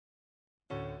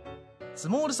ス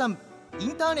モールさんイ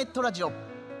ンターネットラジオ。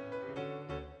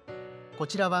こ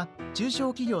ちらは中小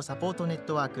企業サポートネッ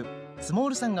トワークスモー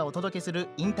ルさんがお届けする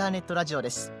インターネットラジオで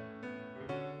す。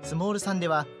スモールさんで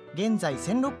は現在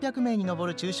1600名に上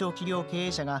る中小企業経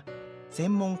営者が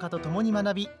専門家と共に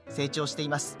学び成長してい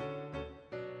ます。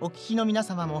お聞きの皆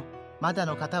様もまだ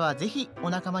の方はぜひお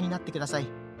仲間になってください。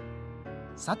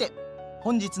さて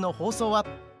本日の放送は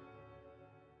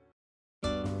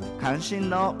関心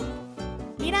の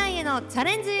未来へのチャ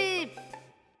レンジ。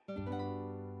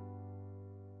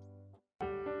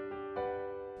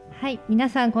はい、皆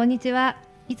さんこんにちは。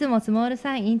いつもスモール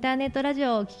さんインターネットラジ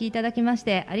オをお聞きいただきまし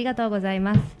てありがとうござい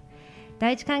ます。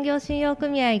第一勧業信用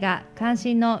組合が関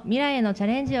心の未来へのチャ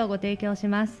レンジをご提供し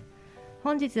ます。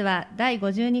本日は第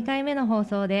52回目の放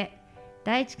送で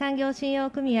第一勧業信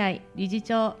用組合理事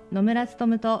長野村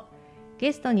勉と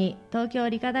ゲストに東京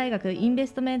理科大学インベ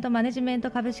ストメントマネジメン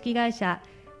ト株式会社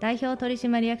代表取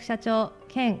締役社長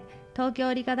兼東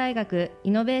京理科大学イ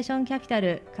ノベーションキャピタ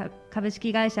ル株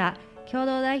式会社共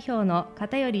同代表の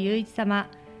片寄雄一様、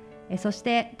そし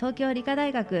て東京理科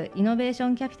大学イノベーショ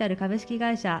ンキャピタル株式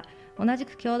会社同じ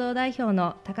く共同代表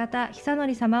の高田久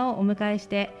則様をお迎えし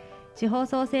て地方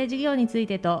創生事業につい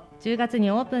てと10月に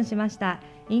オープンしました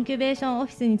インキュベーションオ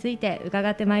フィスについて伺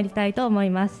ってまいりたいと思い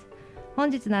ます。本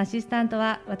日のアシスタント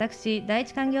は私第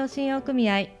一勧業信用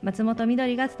組合松本みど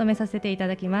りが務めさせていた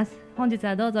だきます。本日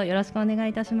はどうぞよろしくお願い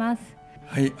いたします。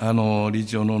はい、理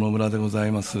事長の野村でござ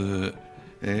います。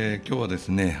今日はです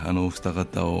ねお二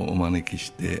方をお招き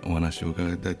してお話を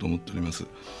伺いたいと思っております。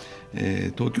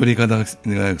東京理科大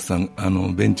学さん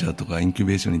ベンチャーとかインキュ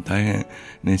ベーションに大変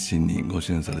熱心にご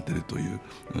支援されているとい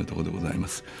うところでございま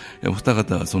す。お二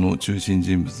方はその中心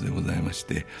人物でございまし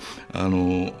て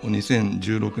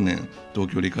2016年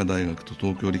東京理科大学と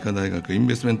東京理科大学イン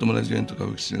ベストメントマネジメント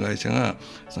株式会社が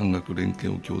産学連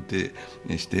携を協定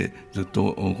してずっ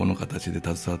とこの形で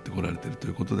携わってこられているとい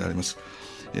うことであります。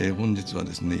本日は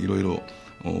ですねいろいろ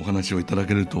お話をいただ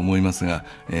けると思いますが、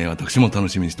私も楽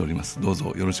しみにしております。どう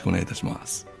ぞよろしくお願いいたしま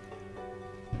す。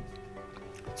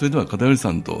それでは片寄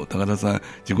さんと高田さん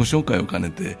自己紹介を兼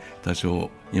ねて多少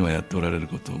今やっておられる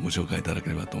ことをご紹介いただけ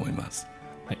ればと思います。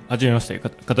はい、はじめまして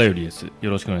片寄です。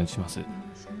よろしくお願いします。ち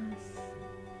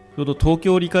ょうど東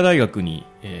京理科大学に、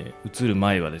移る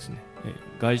前はですね、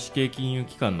外資系金融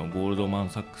機関のゴールドマン・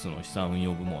サックスの資産運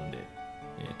用部門で、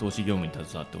投資業務に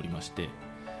携わっておりまして、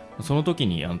その時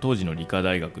に当時の理科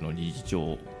大学の理事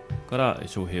長から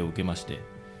招聘を受けまして、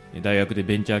大学で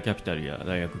ベンチャーキャピタルや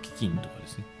大学基金とかで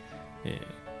すね、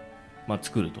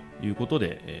作るということ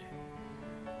で、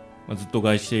ずっと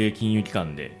外資系金融機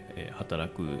関で、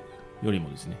働くよりも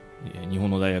ですね、日本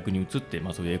の大学に移って、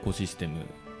そういうエコシステム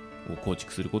を構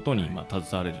築することに、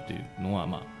携われるというのは、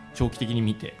長期的に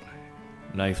見て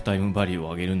ライフタイムバリュー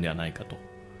を上げるんではないかとい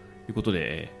うこと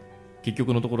で、結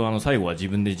局のところ最後は自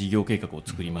分で事業計画を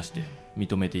作りまして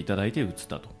認めていただいて移っ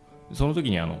たと。その時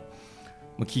に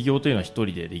起業というのは一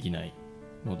人でできない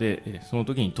ので、その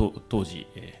時に当時、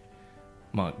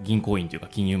銀行員というか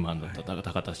金融マンだった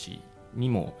高田氏に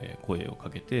も声をか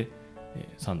けて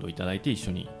賛同いただいて一緒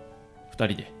に2人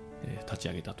で立ち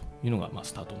上げたというのが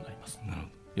スタートになります。なるほ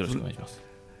ど。よろしくお願いします。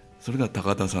それが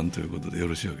高田さんということでよ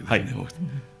ろしいわけですね。はい、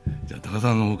じゃあ高田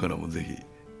さんの方からもぜひ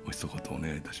お一言お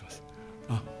願いいたします。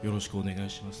よろしくお願い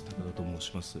します。高田と申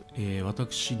します。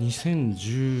私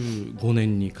2015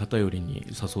年に片寄に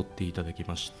誘っていただき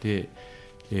まして、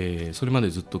それまで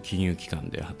ずっと金融機関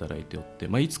で働いておって、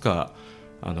いつか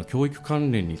教育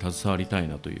関連に携わりたい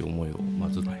なという思いを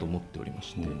ずっと持っておりま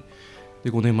して、で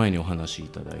5年前にお話しい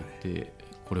ただいて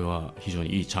これは非常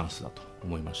にいいチャンスだと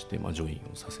思いまして、ジョイ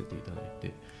ンをさせていただい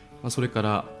て、それか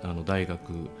ら大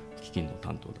学基金の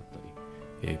担当だった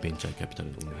り、ベンチャーキャピタル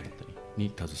の運営だったりに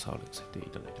携わらせてい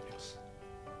ただいております。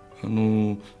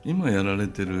今やられ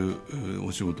てる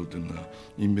お仕事というのは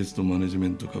インベストマネジメ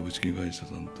ント株式会社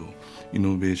さんとイ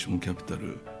ノベーションキャピタ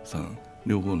ルさん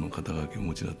両方の肩書きをお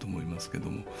持ちだと思いますけど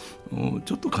も、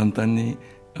ちょっと簡単に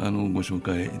ご紹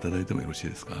介いただいてもよろしい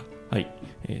ですか。はい、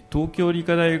東京理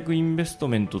科大学インベスト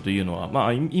メントというの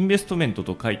は、インベストメント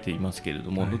と書いていますけれど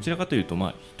も、どちらかというと、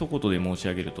一言で申し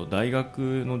上げると大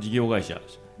学の事業会社、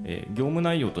業務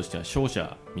内容としては商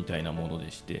社みたいなもの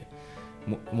でして、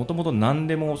もともと何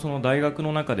でもその大学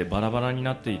の中でバラバラに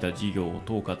なっていた事業を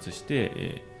統括し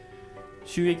て、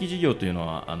収益事業というの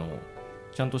は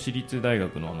ちゃんと私立大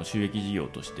学の収益事業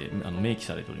として明記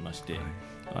されておりまして、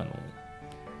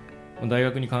大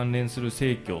学に関連する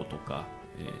生協とか、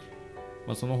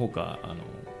その他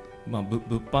物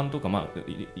販とか、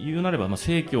言うなれば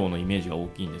生協のイメージが大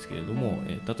きいんですけれども、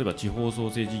例えば地方創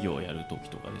生事業をやるとき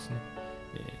とかですね、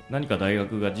何か大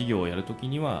学が事業をやるとき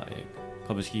には、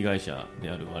株式会社で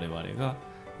ある我々が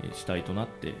主体となっ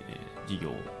て事業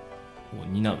を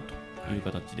担うという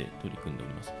形で取り組んでお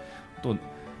ります。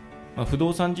不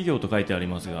動産事業と書いてあり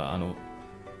ますが、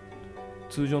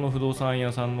通常の不動産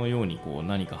屋さんのように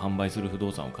何か販売する不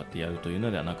動産を買ってやるという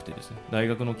のではなくてですね、大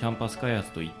学のキャンパス開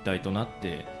発と一体となっ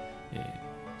て、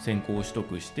先行を取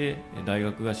得して大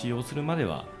学が使用するまで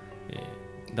は、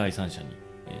第三者に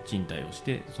賃貸をし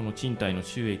て、その賃貸の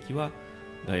収益は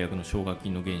大学の奨学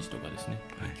金の原資とかですね、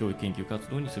教育研究活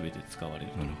動に全て使われ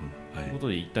るということ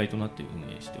で一体となって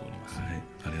運営しております。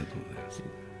ありがとうございます。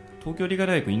東京理科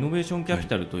大学イノベーションキャピ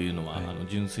タルというのは、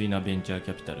純粋なベンチャー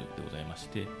キャピタルでございまし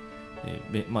て、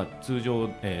通常、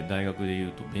大学でい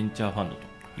うとベンチャーファンド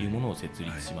というものを設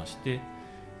立しまして、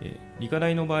理科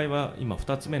大の場合は今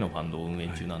2つ目のファンドを運営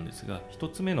中なんですが、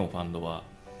1つ目のファンドは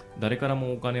誰から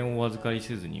もお金をお預かり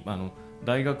せずに、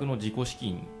大学の自己資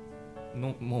金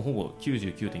のもうほぼ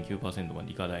 99.9% は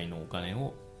理科大のお金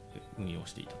を運用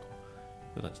していたとい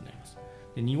う形になります。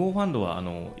で2号ファンドは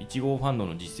1号ファンド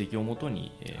の実績をもと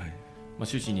に、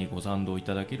趣旨にご賛同い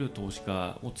ただける投資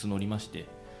家を募りまして、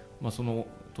その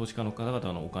投資家の方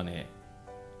々のお金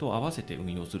と合わせて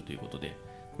運用するということで、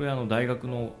これは大学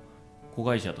の子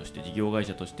会社として事業会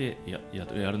社としてや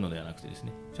るのではなくてです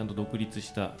ね、ちゃんと独立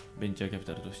したベンチャーキャピ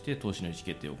タルとして投資の意思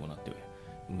決定を行って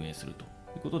運営するとい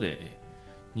うことで、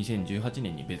2018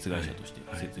年に別会社として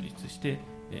設立して、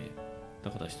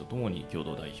高田氏とともに共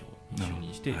同代表に就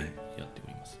任してやってお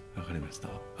ります。わかりました。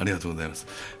ありがとうございます。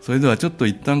それではちょっと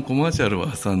一旦コマーシャルを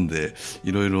挟んで、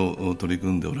いろいろ取り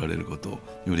組んでおられることを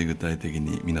より具体的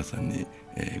に皆さんに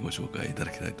ご紹介いた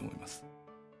だきたいと思います。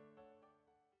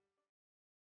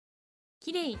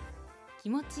きれい、気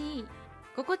持ちいい、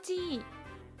心地いい、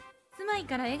住まい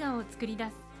から笑顔を作り出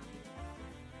す。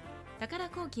宝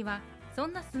工機はそ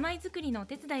んな住まいづくりのお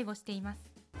手伝いをしていま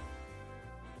す。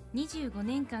25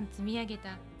年間積み上げ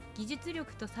た技術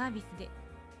力とサービスで、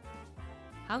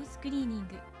ハウスクリーニング、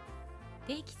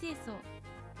定期清掃、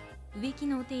植木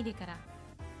のお手入れから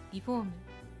リフォーム、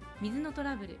水のト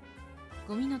ラブル、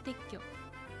ゴミの撤去、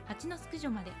蜂の駆除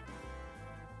まで、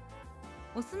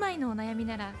お住まいのお悩み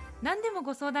なら何でも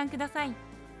ご相談ください。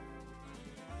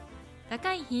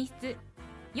高い品質、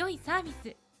良いサービ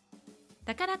ス、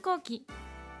宝工機。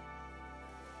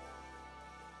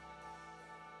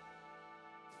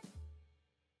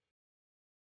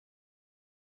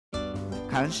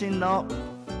関心の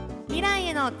未来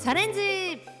へのチャレン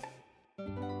ジ。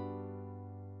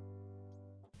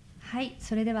はい、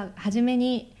それでは初め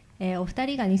に、お二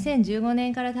人が2015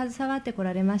年から携わってこ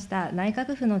られました内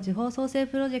閣府の地方創生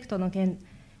プロジェクトの件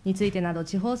についてなど、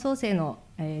地方創生の、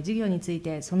事業につい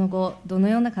てその後どの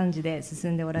ような感じで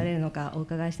進んでおられるのかお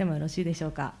伺いしてもよろしいでしょ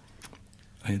うか。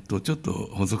ちょっと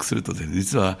補足するとですね、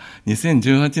実は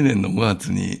2018年の5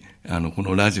月にこ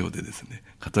のラジオでですね、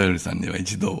片寄さんには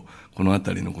一度このあ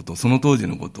たりのことを、その当時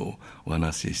のことをお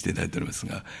話ししていただいております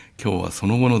が、今日はそ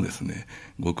の後のですね、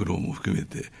ご苦労も含め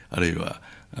て、あるいは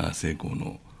成功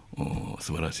の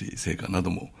素晴らしい成果な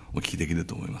どもお聞きできる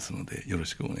と思いますので、よろ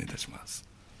しくお願いいたします。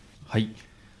はい、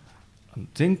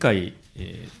前回、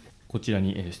こちら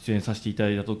に出演させていた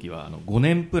だいたときは5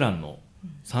年プランの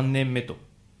3年目と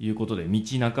いうことで、道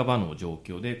半ばの状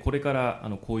況で、これから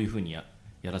こういうふうにや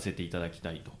らせていただき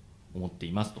たいと思って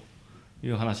いますとい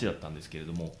う話だったんですけれ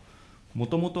ども、も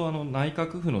ともと内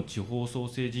閣府の地方創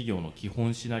生事業の基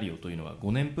本シナリオというのが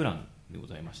5年プランでご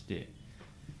ざいまして、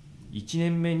1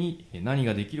年目に何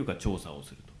ができるか調査を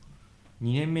すると、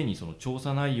2年目にその調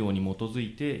査内容に基づ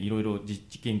いていろいろ実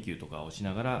地研究とかをし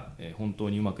ながら本当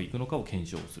にうまくいくのかを検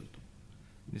証すると。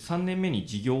で3年目に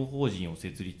事業法人を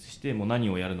設立して、もう何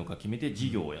をやるのか決めて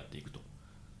事業をやっていくと。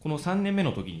この3年目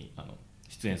の時に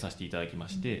出演させていただきま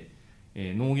して、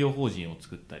農業法人を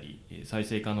作ったり、再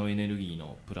生可能エネルギー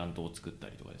のプラントを作った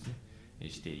りとかですね、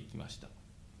していきました。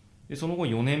でその後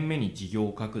4年目に事業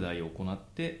拡大を行っ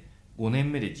て、5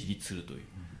年目で自立するという、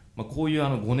こういう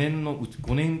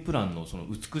5年プランのその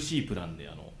美しいプランで、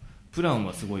プラン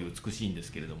はすごい美しいんで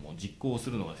すけれども、実行す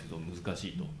るのが難し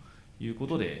いというこ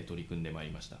とで取り組んでまい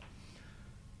りました。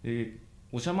で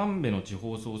長万部の地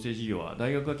方創生事業は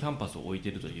大学がキャンパスを置いて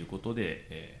いるということ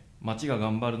で、町が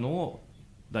頑張るのを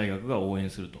大学が応援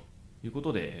するというこ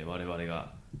とで、我々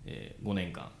が5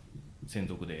年間専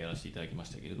属でやらせていただきまし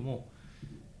たけれども、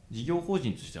事業法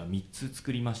人としては3つ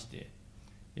作りまして、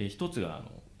1つが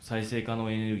再生可能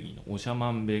エネルギーの長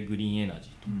万部グリーンエナジ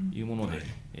ーというもの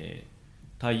で、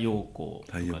太陽光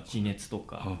とか地熱と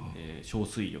か、小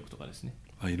水力とかですね、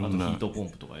あとヒートポン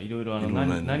プとかいろいろ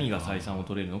何が採算を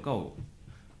取れるのかを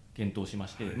検討しま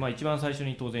して、一番最初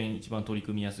に当然一番取り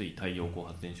組みやすい太陽光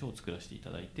発電所を作らせていた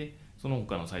だいて、その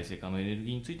他の再生可能エネル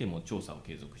ギーについても調査を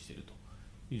継続している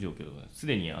いう状況でございます。す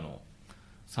でに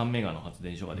3メガの発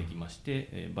電所ができまし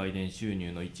て、売電収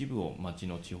入の一部を町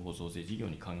の地方創生事業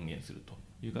に還元すると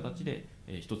いう形で、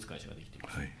一つ会社ができてい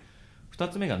ます。はい、2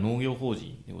つ目が農業法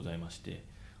人でございまして、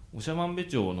長万部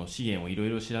町の資源をいろい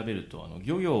ろ調べると、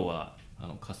漁業は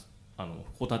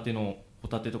ホタテ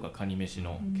とかカニ飯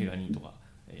の毛ガニとか、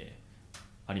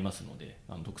ありますので、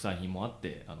特産品もあっ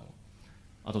て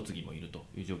後継ぎもいると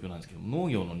いう状況なんですけども、農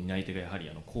業の担い手がやはり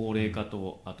高齢化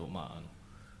と、あと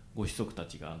ご子息た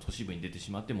ちが都市部に出て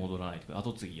しまって戻らないとか、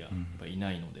後継ぎがやっぱりい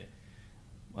ないので、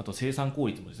あと生産効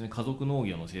率もですね、家族農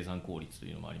業の生産効率と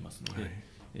いうのもありますので、は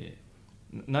い、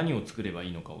何を作ればい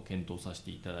いのかを検討させ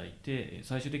ていただいて、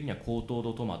最終的には高糖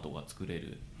度トマトが作れ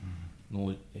る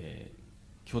の、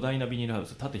巨大なビニールハウ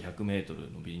ス、縦100メートル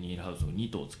のビニールハウスを2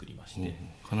棟作りまして、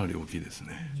かなり大きいです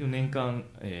ね。年間、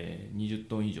20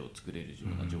トン以上作れるよ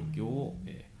うな状況を、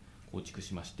構築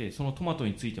しまして、そのトマト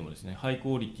についてもですね、ハイ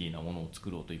クオリティなものを作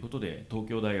ろうということで、東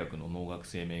京大学の農学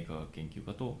生命科学研究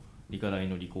科と理科大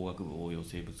の理工学部応用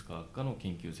生物科学科の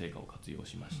研究成果を活用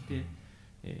しまして、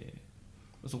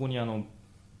そこに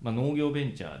農業ベ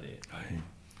ンチャーで、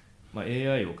はい、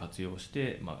AI を活用し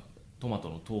て、トマト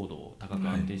の糖度を高く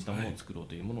安定したものを作ろう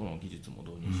というものの技術も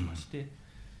導入しまして、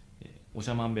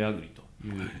長万部アグリとい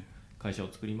う会社を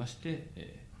作りまして、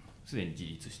すでに自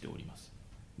立しております。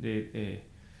で、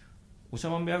長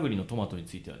万部アグリのトマトに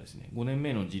ついてはですね、5年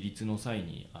目の自立の際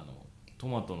にト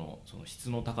マトのその質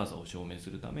の高さを証明す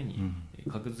るために、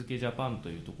格付けジャパンと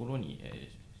いうところに、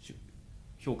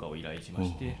評価を依頼しま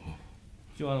して、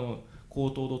一応高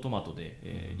糖度トマト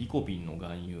で、リコピンの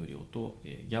含有量と、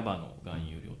GABA の含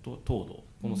有量と糖度、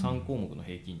この3項目の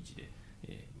平均値で、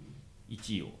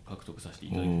1位を獲得させて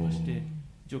いただきまして、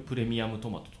一応プレミアムト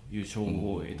マトという称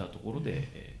号を得たところ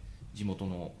で、地元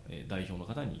の代表の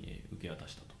方に受け渡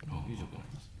したという状況にな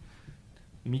ります。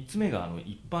3つ目が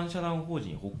一般社団法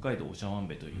人北海道長万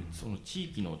部というその地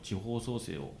域の地方創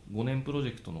生を5年プロジ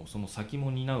ェクトのその先も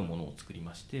担うものを作り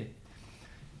まして、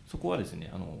そこはです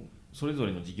ねそれぞ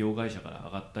れの事業会社から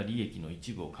上がった利益の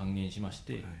一部を還元しまし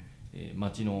て、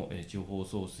町の地方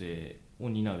創生を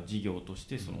担う事業とし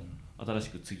てその新し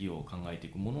く次を考えてい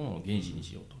くものの原資に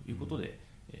しようということで、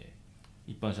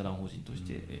一般社団法人とし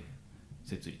て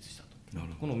設立したと。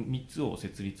この3つを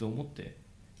設立と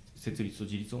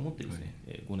自立をもってですね、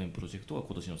5年プロジェクトが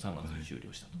今年の3月に終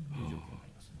了したという状況になり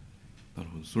ます。なる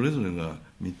ほど。それぞれが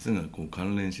3つが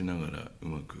関連しながらう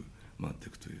まく回って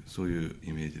いくという、そういう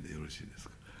イメージでよろしいです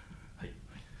か。はい、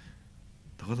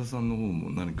高田さんの方も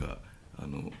何か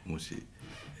もし、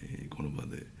この場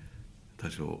で多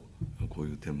少こう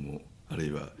いう点も、ある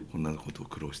いはこんなことを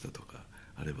苦労したとか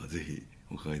あればぜひ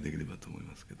お伺いできればと思い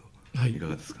ますけど、はい、いか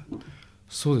がですか。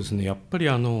そうですね、やっぱり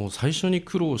最初に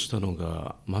苦労したの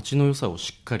が町の良さを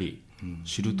しっかり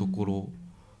知るところ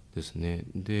ですね。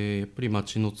でやっぱり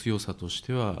町の強さとし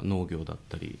ては農業だっ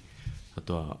たり、あ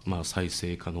とは再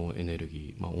生可能エネル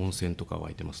ギー、温泉とか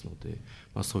湧いてますので、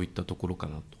そういったところか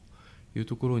なという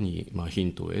ところにヒ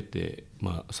ントを得て、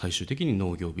最終的に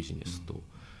農業ビジネスと、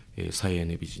再エ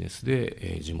ネビジネス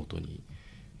で、地元に、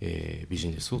ビジ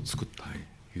ネスを作った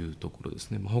というところで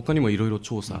すね。他にもいろいろ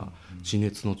調査、地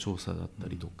熱の調査だった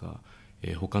りとか、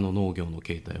他の農業の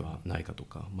形態はないかと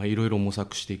か、いろいろ模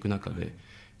索していく中で、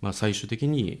最終的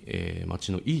に、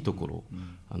町のいいところを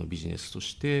ビジネスと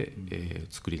して、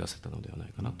作り出せたのではない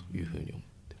かなというふうに思っ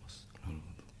ています。なるほ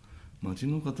ど。町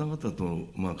の方々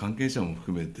と、関係者も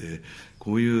含めて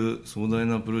こういう壮大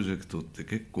なプロジェクトって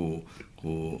結構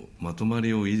まとま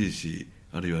りを維持し、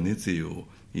あるいは熱意を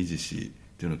維持し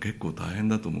っていうのは結構大変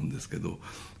だと思うんですけど、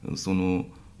その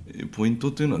ポイン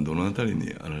トというのはどのあたり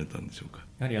にあられたんでしょうか。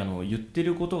やはり言って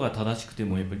ることが正しくて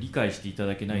もやっぱり理解していた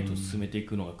だけないと進めてい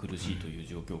くのが苦しいという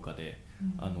状況下で、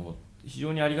非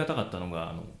常にありがたかったの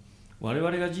が我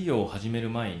々が事業を始め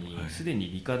る前にすで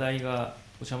に理科大が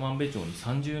長万部町に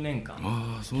30年間キ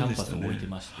ャンパスを置いて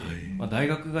まして、大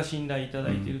学が信頼いた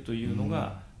だいているというの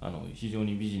が非常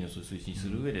にビジネスを推進す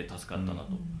る上で助かったな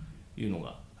というの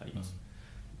があります。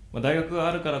大学が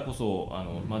あるからこそ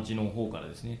町の方から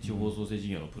ですね、地方創生事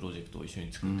業のプロジェクトを一緒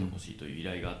に作ってほしいという依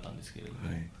頼があったんですけれども、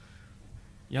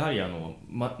やはり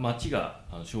町が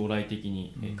将来的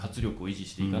に活力を維持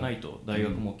していかないと、大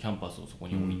学もキャンパスをそこ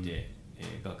に置いて、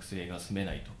学生が住め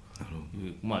ないとい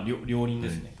う、両輪で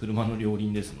すね、車の両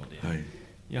輪ですので、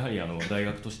やはり大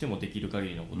学としてもできる限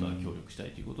りのことは協力した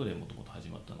いということでもともと始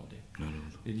まったので、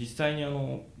実際に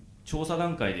調査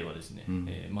段階ではです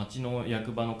ね、町の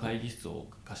役場の会議室を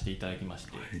貸していただきまし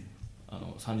て、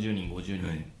30人50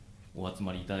人お集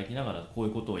まりいただきながらこうい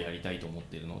うことをやりたいと思っ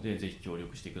ているのでぜひ協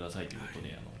力してくださいということ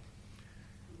で、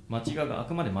あ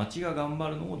くまで町が頑張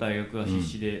るのを大学が必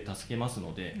死で助けます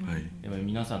ので、やっぱり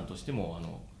皆さんとしても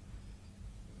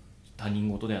他人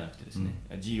事ではなくてですね、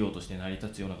事業として成り立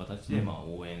つような形で、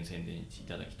応援宣伝してい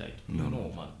ただきたいというの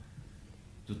を、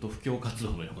ずっと布教活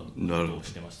動のようなことを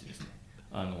してましてですね、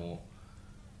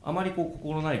あまり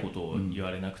心ないことを言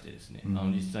われなくてですね、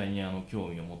実際に興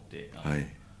味を持って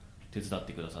手伝っ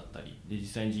てくださったりで、実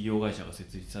際に事業会社が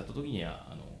設立された時には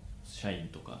社員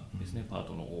とかですね、パー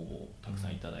トの応募をたくさ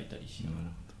んいただいたりしなが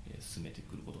ら、進めて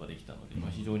くることができたので、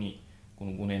非常にこ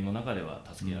の5年の中では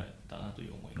助けられたなとい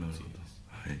う思いが強いです。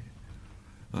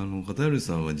片寄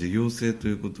さんは事業性と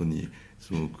いうことに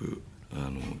すごく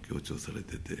強調され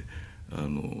てて、あ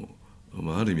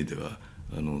る意味では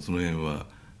その辺は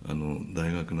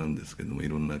大学なんですけども、い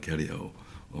ろんなキャリアを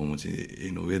お持ち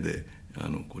の上で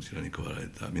こちらに加わられ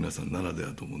た皆さんならで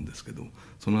はと思うんですけど、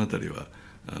そのあたりは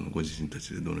ご自身た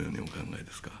ちでどのようにお考え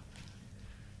ですか。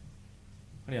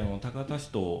やはり高田市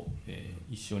と、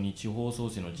一緒に地方創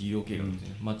生の事業計画です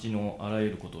ね、町のあらゆ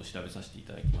ることを調べさせてい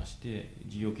ただきまして、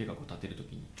事業計画を立てると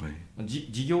きに、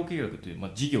事業計画とい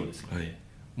う、事業ですので、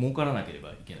儲からなけれ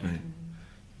ばいけない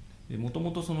と。もと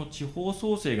もとその地方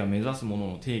創生が目指すもの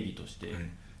の定義として、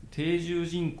定住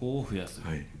人口を増やす、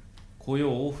雇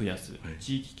用を増やす、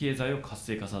地域経済を活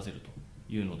性化させると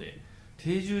いうので、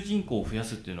定住人口を増や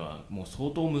すっていうのはもう相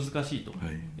当難しいと、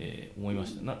思いま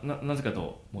した。なぜか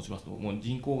と申しますと、もう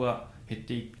人口が減っ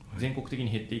て全国的に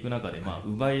減っていく中で、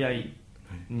奪い合い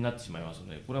になってしまいます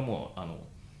ので、これはも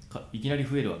ういきなり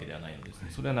増えるわけではないのですね、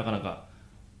それはなかなか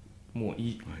もう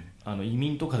移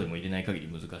民とかでも入れない限り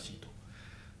難しいと。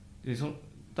で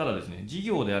ただですね、事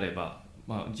業であれば、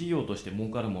事業として儲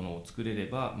かるものを作れれ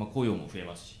ば、雇用も増え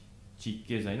ますし、地域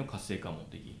経済の活性化も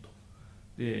できると。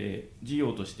で事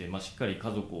業として、しっかり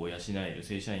家族を養える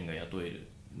正社員が雇える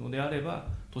のであれば、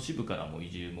都市部からも移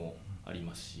住もあり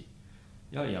ますし、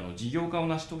やはり事業化を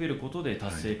成し遂げることで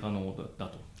達成可能だ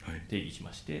と定義し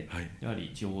まして、やは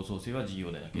り地方創生は事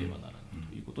業でなければならない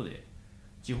ということで、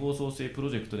地方創生プロ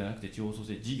ジェクトではなくて地方創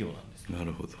生事業なんですと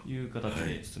いう形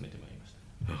で進めてまいりました。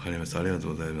わかりました。ありがと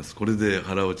うございます。これで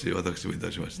腹落ち私もい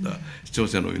たしました。視聴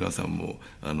者の皆さんも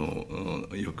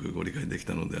よくご理解でき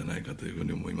たのではないかというふう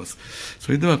に思います。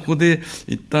それではここで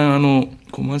一旦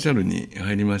コマーシャルに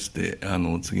入りまして、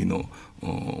次の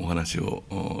お話を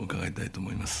伺いたいと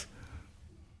思います。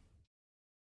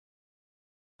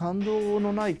感動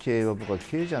のない経営は僕は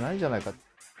経営じゃないんじゃないか。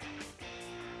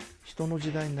人の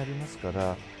時代になりますか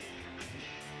ら、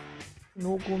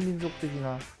農耕民族的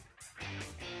な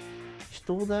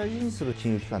人を大事にする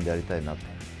金融機関でありたいなと。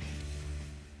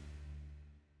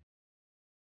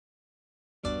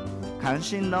関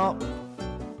心の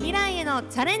未来への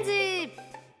チャレンジ。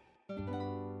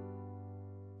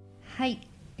はい、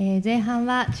前半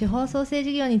は地方創生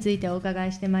事業についてお伺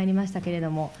いしてまいりましたけれど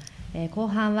も、後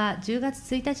半は10月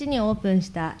1日にオープンし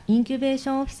たインキュベーシ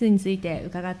ョンオフィスについて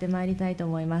伺ってまいりたいと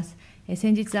思います。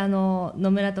先日野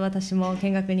村と私も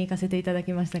見学に行かせていただ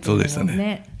きましたけれども、そうでした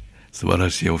ね。素晴ら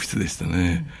しいオフィスでした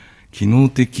ね。機能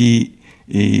的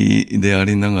であ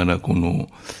りながら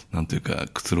なんというか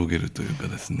くつろげるというか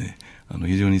ですね、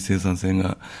非常に生産性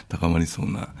が高まりそ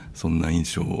うなそんな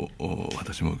印象を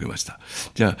私も受けました。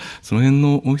じゃあその辺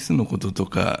のオフィスのことと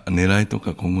か狙いと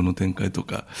か今後の展開と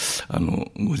か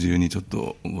ご自由にちょっ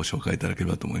とご紹介いただけれ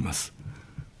ばと思います。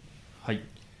はい、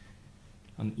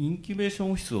インキュベーショ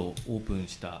ンオフィスをオープン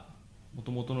したも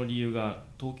ともとの理由が、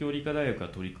東京理科大学が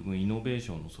取り組むイノベーシ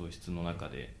ョンの創出の中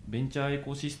でベンチャーエ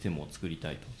コシステムを作り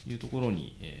たいというところ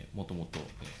にもともと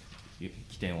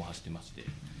起点を発してまして、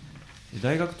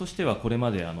大学としてはこれま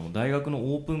で大学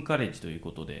のオープンカレッジという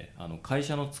ことで会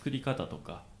社の作り方と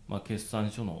か、決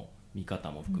算書の見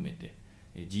方も含めて、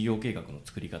事業計画の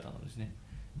作り方なんですね、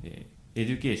エデ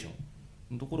ュケーショ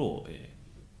ンのところを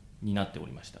担ってお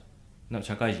りました。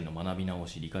社会人の学び直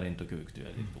しリカレント教育と言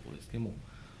われるところですけれども、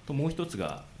もう一つ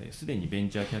がすでにベン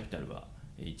チャーキャピタルは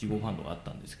1号ファンドがあっ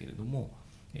たんですけれども、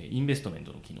インベストメン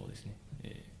トの機能ですね、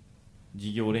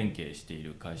事業連携してい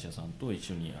る会社さんと一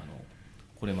緒に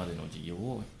これまでの事業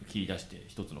を切り出して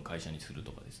一つの会社にする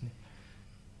とかですね、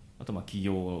あと起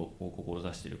業を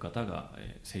志している方が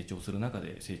成長する中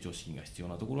で成長資金が必要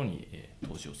なところに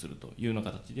投資をするというような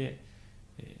形で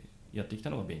やってきた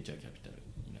のがベンチャーキャピタル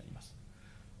になります。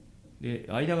で、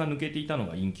間が抜けていたの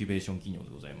がインキュベーション企業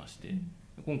でございまして、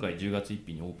今回10月1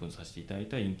日にオープンさせていただい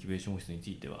たインキュベーションオフィスにつ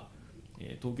いては、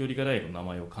東京理科大学の名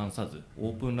前を冠さず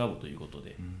オープンラボということ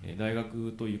で、大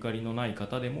学とゆかりのない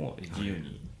方でも自由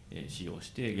に使用し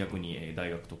て、逆に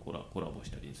大学とコラボし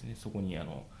たりですね、そこに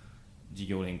事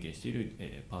業連携している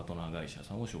パートナー会社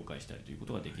さんを紹介したりというこ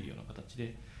とができるような形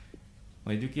で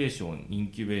エデュケーション、イン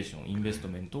キュベーション、インベスト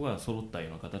メントが揃ったよ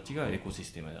うな形がエコシ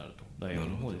ステムであると大学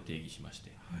の方で定義しまし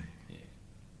て、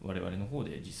我々の方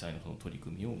で実際のその取り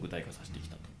組みを具体化させてき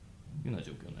たというような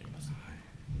状況になります。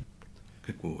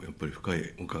結構やっぱり深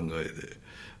いお考えで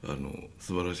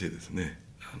素晴らしいですね。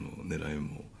狙い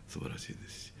も素晴らしいで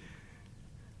すし、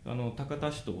高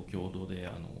田市と共同で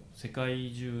世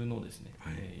界中のですね、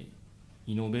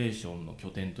イノベーションの拠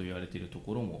点と言われていると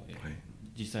ころも、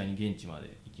実際に現地ま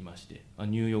で行きまして、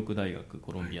ニューヨーク大学、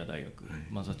コロンビア大学、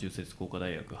マサチューセッツ工科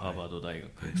大学、ハーバード大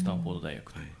学、スタンフォード大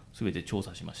学と全て調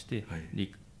査しまして、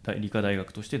理科大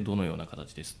学としてどのような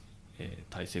形で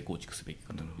体制構築すべき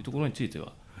かというところについて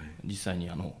は、実際に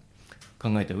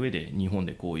考えた上で日本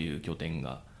でこういう拠点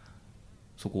が、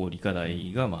そこを理科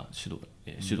大が主導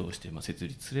して設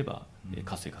立すれば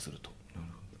活性化するとい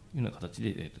うような形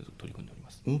で取り組んでおりま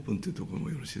す。オープンというところも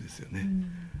よろしいですよね。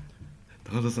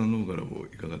高田さんの方からもい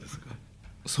かがですか。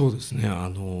そうですね、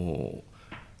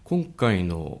今回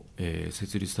の、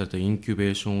設立されたインキュ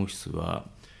ベーションオフィスは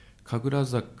神楽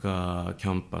坂キ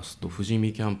ャンパスと富士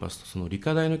見キャンパスとその理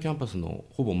科大のキャンパスの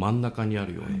ほぼ真ん中にあ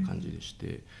るような感じでし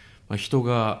て、人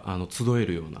が集え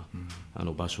るような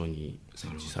場所に設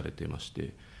置されていまして、や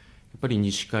っぱり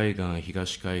西海岸、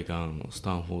東海岸、ス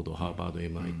タンフォード、ハーバード、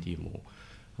MIT も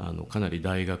かなり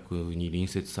大学に隣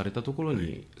接されたところ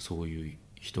にそういう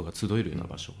人が集えるような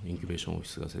場所、インキュベーションオフィ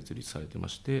スが設立されてま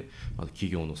して、企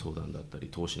業の相談だったり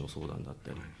投資の相談だっ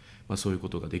たり、そういうこ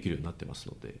とができるようになってます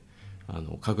ので、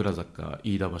神楽坂、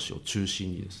飯田橋を中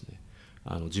心にですね、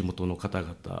地元の方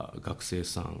々、学生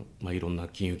さん、いろんな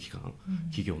金融機関、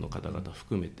企業の方々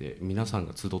含めて皆さん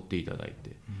が集っていただい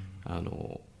て、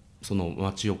その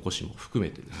町おこしも含め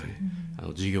てですね、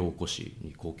事業おこしに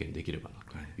貢献できればな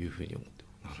というふうに思って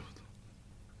ます。なるほ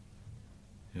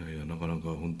ど。いやいや、なかなか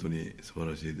本当に素晴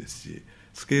らしいですし、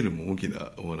スケールも大き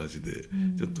なお話で、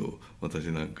ちょっと私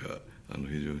なんか非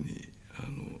常に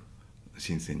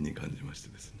新鮮に感じまして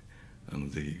ですね、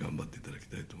ぜひ頑張っていただき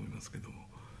たいと思いますけども、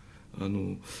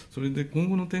それで今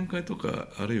後の展開とか、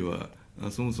あるいは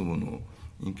そもそもの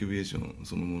インキュベーション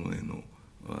そのものへの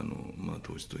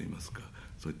投資といいますか、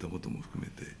そういったことも含め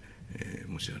て、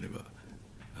もしあれば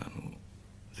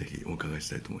ぜひお伺いし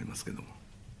たいと思いますけども。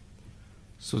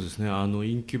そうですね、イ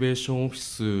ンキュベーションオフ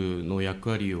ィスの役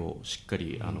割をしっか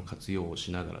り活用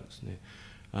しながらですね、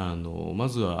ま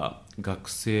ずは学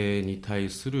生に対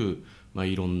する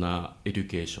いろんなエデュ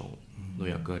ケーションの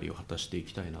役割を果たしてい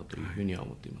きたいなというふうには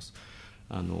思っています。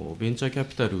ベンチャーキャ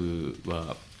ピタル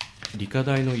は理科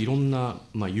大のいろんな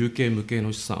有形無形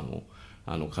の資産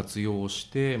を活用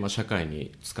して、社会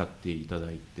に使っていた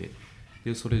だいて、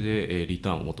でそれでリ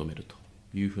ターンを求めると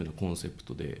いうふうなコンセプ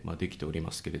トでできており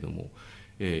ますけれども、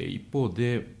一方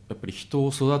でやっぱり人を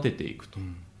育てていくと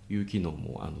いう機能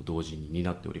も同時に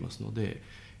担っておりますので、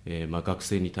学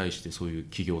生に対してそういう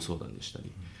企業相談でした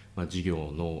り、事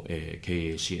業の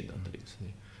経営支援だったりです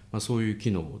ね、そういう機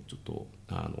能をちょっと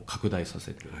拡大さ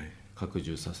せて、拡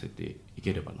充させてい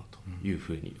ければなという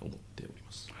ふうに思っており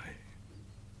ます。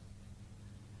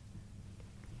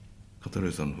片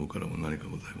寄さんの方からも何か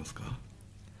ございますか。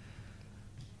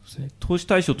投資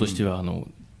対象としては、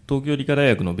東京理科大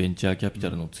学のベンチャーキャピタ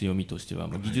ルの強みとしては、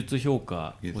技術評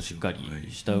価をしっかり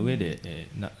した上で、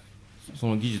そ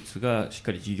の技術がしっ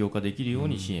かり事業化できるよう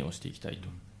に支援をしていきたいとい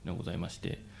うのがございまし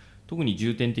て、特に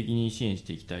重点的に支援し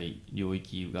ていきたい領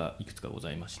域がいくつかござ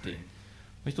いまして、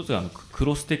一つはク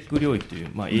ロステック領域という、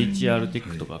HR テッ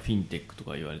クとかフィンテックと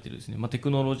か言われているですね、テ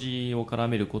クノロジーを絡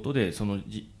めることでその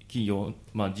企業、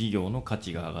事業の価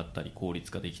値が上がったり効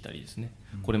率化できたりですね、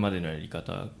これまでのやり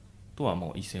方とは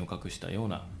もう一線を画したよう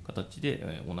な形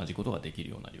で同じことができる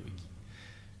ような領域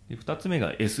で、2つ目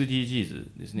が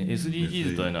SDGs ですね。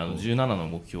 SDGs というのは17の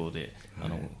目標で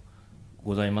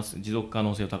ございます。持続可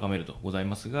能性を高めるとござい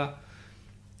ますが、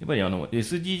やっぱり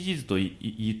SDGs と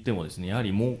言ってもですね、やは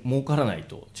り儲からない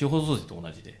と、地方創生と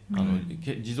同じで、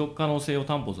持続可能性を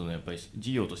担保するのはやっぱり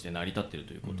事業として成り立っている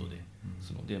ということで、で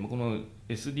すのでこの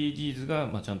SDGs が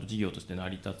ちゃんと事業として成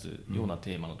り立つような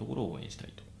テーマのところを応援した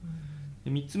いと。で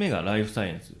3つ目がライフサイ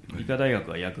エンス。理科大学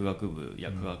は薬学部、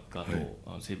薬学科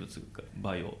と生物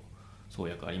バイオ創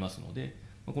薬ありますので、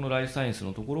このライフサイエンス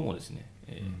のところもですね、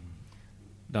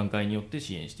段階によって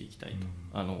支援していきたいと。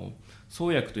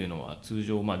創薬というのは通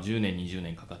常10年20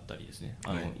年かかったりですね、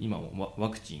今も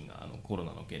ワクチンがコロ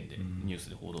ナの件でニュー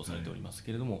スで報道されております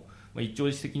けれども、一朝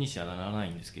一夕にしかならない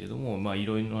んですけれども、い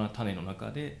ろいろな種の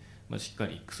中で、しっか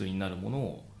り薬になるもの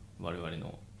を我々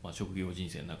の職業人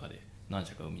生の中で何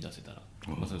社か生み出せたら、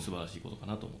それ素晴らしいことか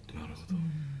なと思っています。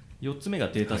4つ目が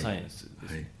データサイエンスで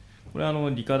すね。これは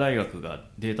理科大学が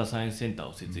データサイエンスセンター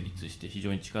を設立して非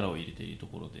常に力を入れていると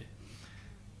ころで、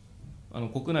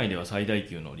国内では最大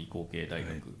級の理工系大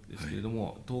学ですけれど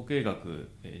も、統計学、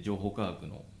情報科学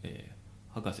の、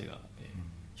博士が、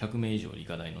100名以上理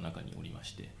科大の中におりま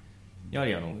して、やは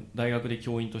り大学で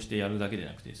教員としてやるだけで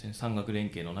なくてですね、産学連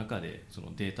携の中でそ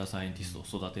のデータサイエンティスト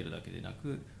を育てるだけでな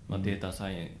く、データ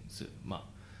サイエンス、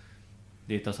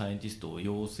データサイエンティストを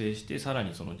養成して、さら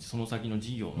にその先の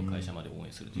事業の会社まで応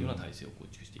援するというような体制を構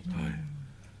築していきたい、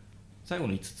最後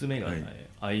の5つ目が、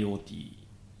IoT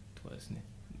とかですね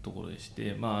ところでし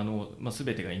て、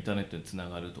全てがインターネットにつな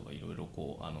がるとか、いろいろ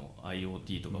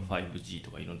IoT とか 5G と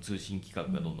かいろんな通信規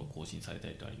格がどんどん更新された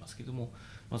りとありますけども、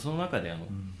その中で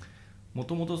も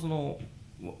ともと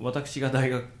私が大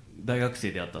学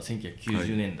生であった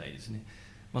1990年代ですね、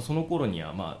その頃に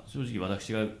は正直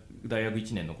私が大学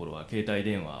1年の頃は携帯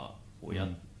電話をやっ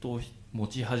と持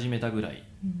ち始めたぐらい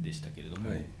でしたけれども、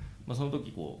その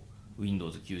時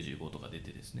Windows95 とか出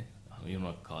てですね、世の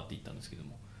中変わっていったんですけど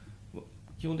も、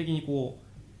基本的に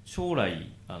将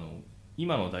来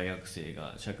今の大学生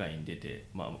が社会に出て、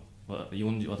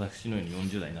私のように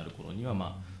40代になる頃に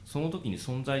は、その時に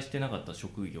存在してなかった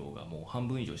職業がもう半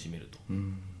分以上占めると、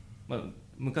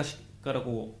昔から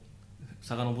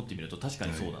遡ってみると確か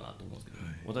にそうだなと思うんですけど、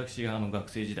私が学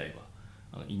生時代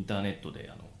はインターネットで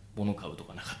物買うと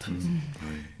かなかったんです、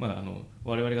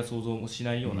我々が想像もし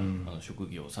ないような職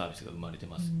業サービスが生まれて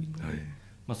ます、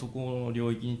そこの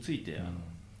領域について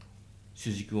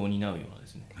主軸を担うようなで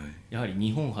すね、やはり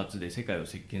日本初で世界を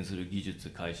席巻する技術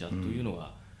会社というの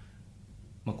が、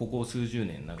ここ数十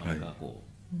年なかなか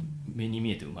目に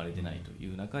見えて生まれてないとい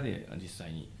う中で、実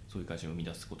際にそういう会社を生み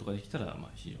出すことができたら、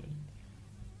非常に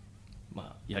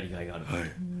やりがいがあるなと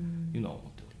いうのは思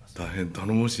っております。大変頼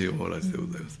もしいお話でご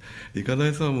ざいます。理科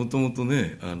大さんはもともと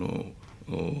ね、いわ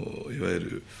ゆ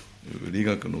る理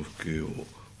学の普及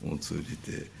を通じ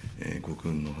て、国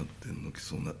運の発展の基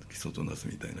礎となす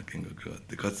みたいな見学があっ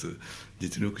て、かつ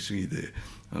実力主義で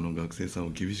学生さんを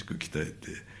厳しく鍛え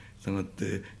て、したがっ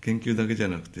て研究だけじゃ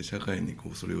なくて社会に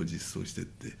それを実装していっ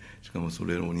て、しかもそ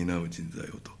れを担う人材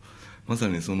をと、まさ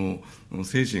にその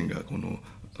精神が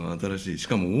新しい、し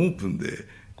かもオープンで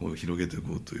広げてい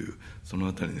こうという、その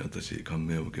あたりに私感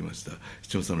銘を受けました。視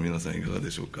聴者の皆さんいかが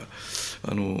でしょうか。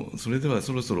それでは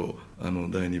そろそろ第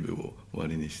2部を終わ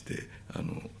りにして、こ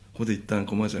こで一旦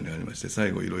コマーシャルに入りまして、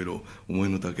最後いろいろ思い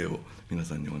の丈を皆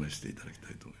さんにお話していただき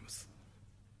たいと思います。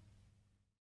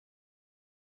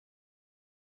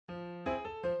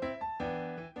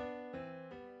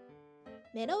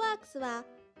メロワークスは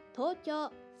東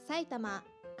京、埼玉、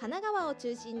神奈川を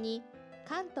中心に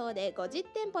関東で50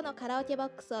店舗のカラオケボッ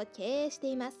クスを経営して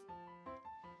います。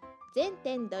全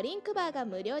店ドリンクバーが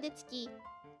無料でつき、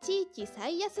地域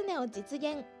最安値を実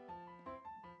現。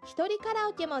一人カラ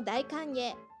オケも大歓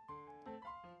迎。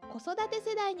子育て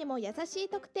世代にも優しい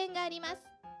特典があります。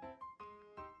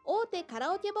大手カ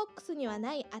ラオケボックスには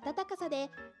ない温かさで、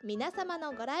皆様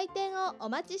のご来店をお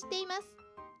待ちしています。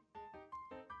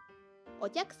お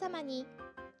客様に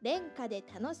廉価で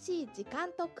楽しい時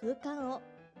間と空間を。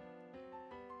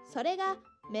それが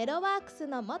メロワークス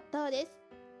のモットーです。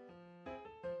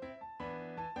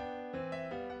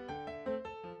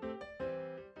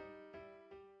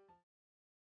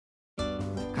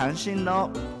関心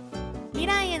の未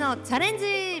来へのチャレンジ。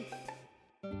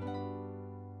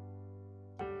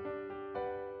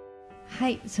は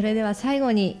い、それでは最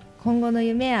後に今後の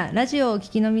夢やラジオをお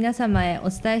聞きの皆様へお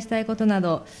伝えしたいことな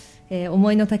ど、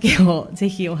思いの丈をぜ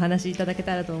ひお話しいただけ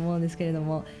たらと思うんですけれど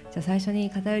も、じゃあ最初に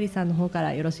片寄さんの方か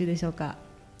らよろしいでしょうか。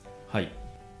はい、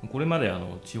これまで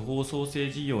地方創生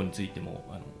事業についても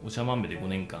長万部で5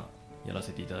年間やら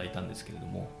せていただいたんですけれど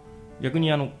も、逆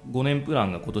に5年プラ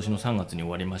ンが今年の3月に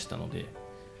終わりましたので、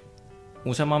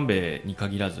長万部に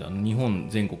限らず日本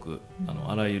全国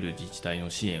あらゆる自治体の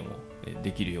支援を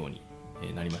できるように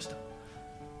なりました。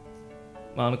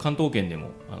関東圏で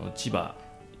も千葉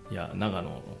や長野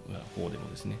の方でも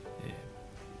ですね、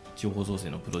地方創生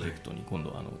のプロジェクトに今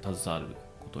度携わる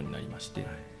ことになりまして、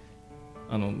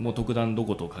もう特段ど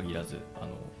こと限らず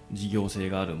事業性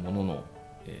があるものの、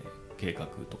計画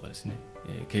とかですね、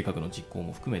計画の実行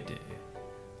も含めて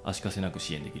足かせなく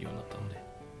支援できるようになったので、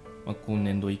今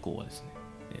年度以降はですね、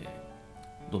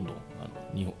どんどん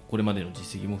これまでの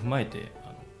実績も踏まえて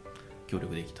協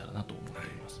力できたらなと思っており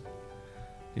ます。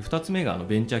で2つ目が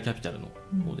ベンチャーキャピタルの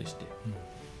方でして、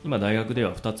今大学で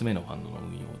は2つ目のファンドの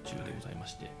運用中でございま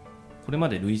して、これま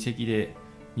で累積で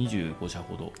25社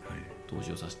ほど投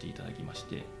資をさせていただきまし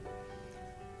て、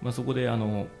そこで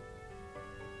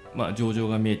上場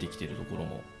が見えてきているところ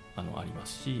もありま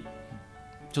すし、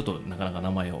ちょっとなかなか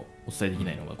名前をお伝えでき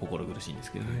ないのが心苦しいんで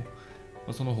すけれど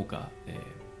も、その他、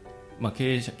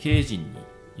経営陣に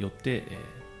よって、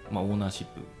オーナーシッ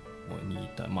プにい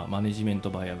た、マネジメント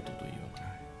バイアウトというような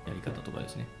やり方とかで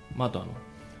すね、あと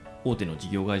大手の事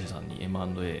業会社さんに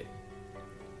M&A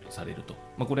されると、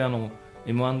これ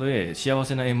M&A 幸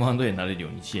せな M&A になれるよ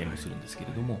うに支援をするんですけ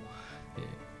れども、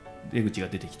出口が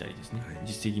出てきたりですね、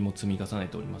実績も積み重ね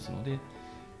ておりますので、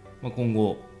今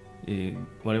後、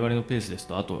我々のペースです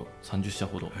とあと30社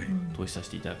ほど投資さ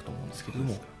せていただくと思うんですけれど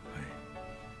も、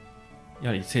や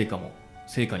はり成果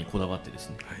にこだわってです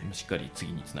ね、しっかり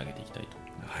次につなげていきたいと思っ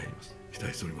ております。期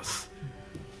待しております。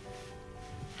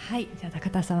はい、じゃあ高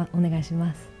田さんお願いし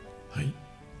ます。はい。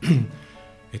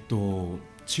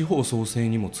地方創生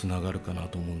にもつながるかな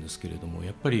と思うんですけれども、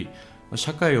やっぱり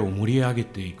社会を盛り上げ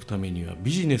ていくためには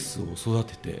ビジネスを育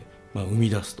てて、生み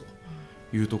出すと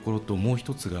いうところと、もう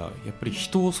一つがやっぱり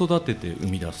人を育てて生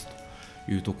み出す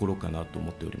というところかなと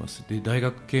思っております。で、大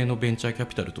学系のベンチャーキャ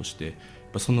ピタルとして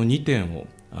その2点を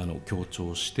強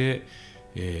調して、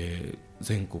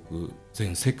全国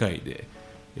全世界で、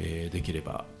できれ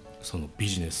ばそのビ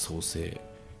ジネス創生、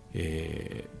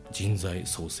人材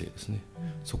創生ですね、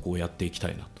そこをやっていきた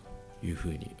いなというふう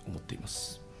に思っていま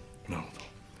す。なるほ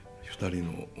ど。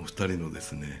お二人ので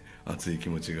すね、熱い気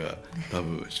持ちが多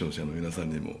分視聴者の皆さん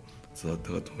にも伝わっ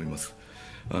たかと思います。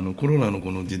コロナの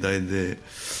この時代で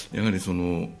やはり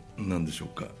何でしょう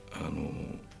か、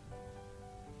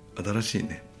新しい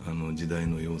ね時代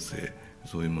の要請、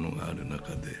そういうものがある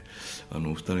中でお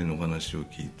二人のお話を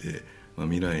聞いて、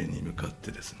未来に向かっ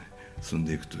てですね進ん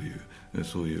でいくという、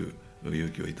そういう勇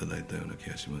気をいただいたような気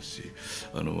がしますし、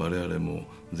我々も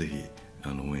ぜひ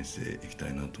応援していきた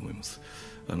いなと思います。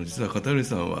実は片寄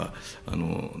さんは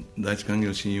第一勧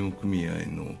業信用組合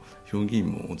の評議員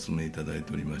もお務めいただい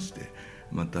ておりまして、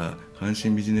また阪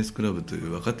神ビジネスクラブとい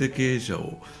う若手経営者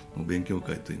の勉強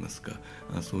会といいますか、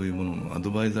そういうもののア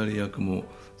ドバイザリー役も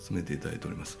務めていただいて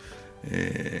おります。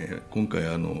今回イ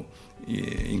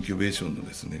ンキュベーションの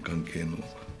ですね関係の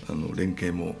連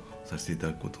携もさせていた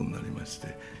だくことになりまし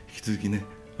て、引き続きね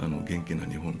元気な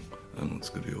日本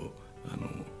作るよ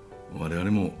う我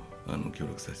々も協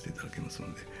力させていただきます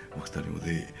ので、お二人も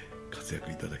ぜひ活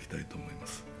躍いただきたいと思いま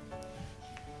す。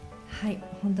はい、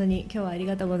本当に今日はあり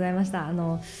がとうございました。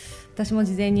私も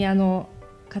事前に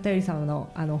片寄様の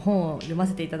本を読ま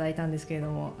せていただいたんですけれど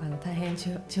も、大変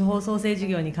地方創生事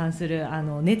業に関する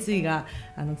熱意が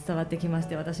伝わってきまし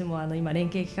て、私も今連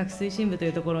携企画推進部とい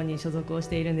うところに所属をし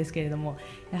ているんですけれども、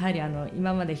やはり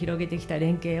今まで広げてきた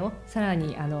連携をさら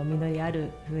に実りあ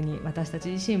るふうに私たち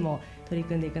自身も取り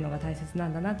組んでいくのが大切な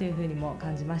んだなというふうにも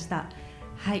感じました。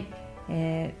はい、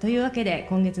というわけで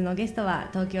今月のゲストは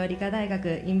東京理科大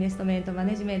学インベストメントマ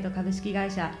ネジメント株式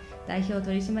会社代表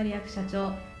取締役社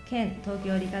長兼東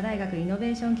京理科大学イノベ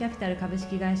ーションキャピタル株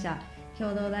式会社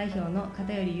共同代表の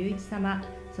片寄雄一様、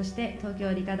そして東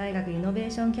京理科大学イノベ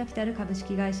ーションキャピタル株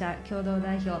式会社共同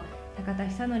代表高田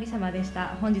久則様でし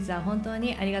た。本日は本当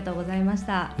にありがとうございまし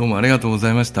た。どうもありがとうござ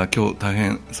いました。今日大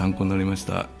変参考になりまし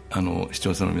た。視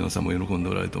聴者の皆さんも喜んで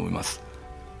おられると思います。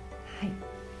はい、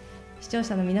視聴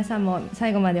者の皆さんも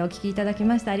最後までお聞きいただき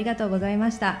ましてありがとうござい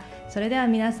ました。それでは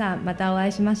皆さんまたお会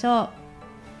いしましょ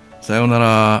う。さような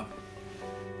ら。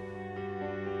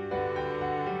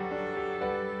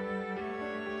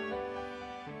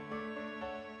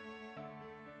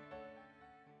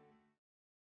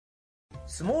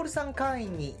スモールさん会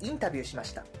員にインタビューしま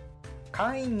した。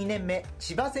会員2年目、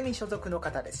千葉ゼミ所属の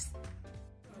方です。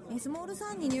スモール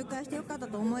さんに入会してよかった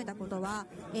と思えたことは、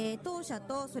当社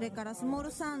とそれからスモー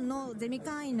ルさんのゼミ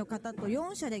会員の方と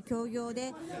4社で協業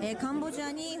で、カンボジ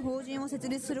アに法人を設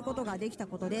立することができた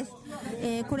ことです。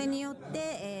これによっ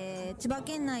て、千葉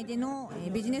県内での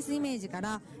ビジネスイメージか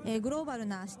ら、グローバル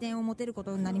な視点を持てるこ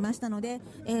とになりましたので、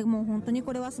もう本当に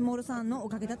これはスモールさんのお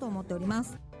かげだと思っておりま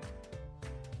す。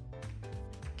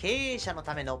経営者の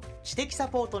ための知的サ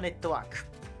ポートネットワーク、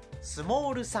スモ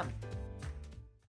ールさん。